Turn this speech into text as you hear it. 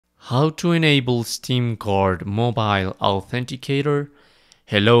How to enable Steam Card Mobile Authenticator.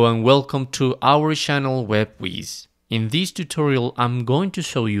 Hello and welcome to our channel Whizz. In this tutorial I'm going to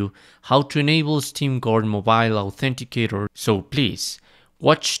show you how to enable Steam Card Mobile Authenticator, so please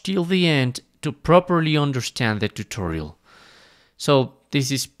watch till the end to properly understand the tutorial. So this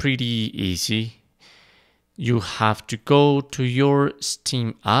is pretty easy. You have to go to your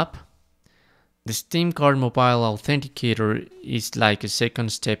Steam app. The Steam Card Mobile Authenticator is like a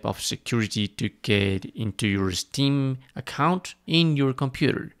second step of security to get into your Steam account in your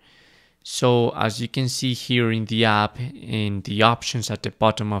computer. So as you can see here in the app, in the options at the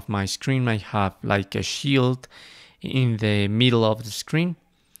bottom of my screen, I have like a shield in the middle of the screen.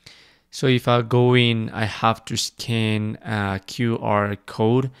 So if I go in, I have to scan a QR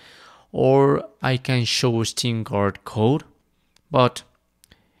code, or I can show a Steam card code. But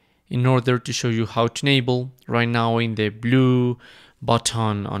in order to show you how to enable, right now in the blue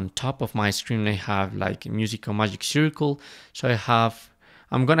button on top of my screen, I have like a musical magic circle. So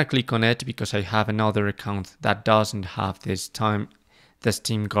I'm gonna click on it because I have another account that doesn't have the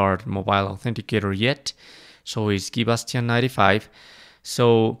Steam Card Mobile Authenticator yet. So it's Gibastian95.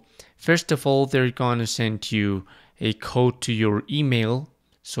 So first of all, they're gonna send you a code to your email.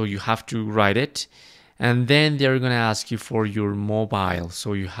 So you have to write it. And then they're going to ask you for your mobile.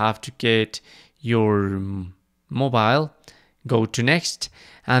 So you have to get your mobile, go to next,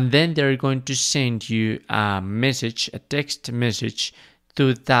 and then they're going to send you a message, a text message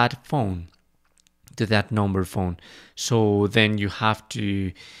to that phone, to that number phone. So then you have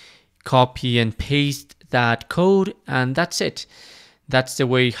to copy and paste that code, and that's it. That's the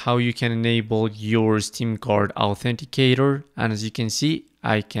way how you can enable your Steam Card Authenticator. And as you can see,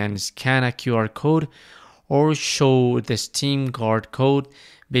 I can scan a QR code or show the Steam Card code.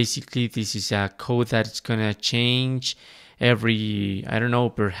 Basically, this is a code that's gonna change every, I don't know,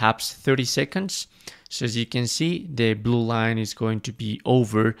 perhaps 30 seconds. So as you can see, the blue line is going to be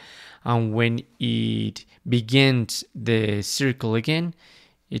over, and when it begins the circle again,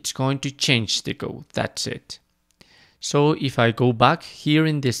 it's going to change the code. That's it. So if I go back here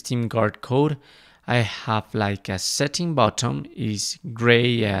in the Steam Card code, I have like a setting button, is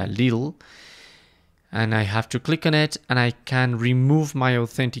gray a little, and I have to click on it, and I can remove my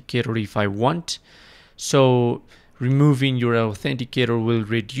authenticator if I want. So removing your authenticator will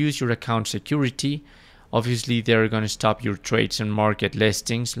reduce your account security. Obviously, they're going to stop your trades and market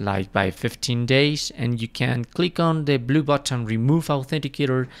listings like by 15 days, and you can click on the blue button, remove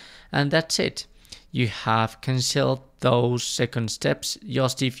authenticator, and that's it. You have canceled those second steps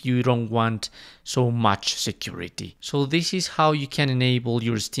just if you don't want so much security. So this is how you can enable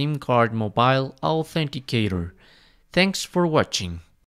your Steam Card Mobile Authenticator. Thanks for watching.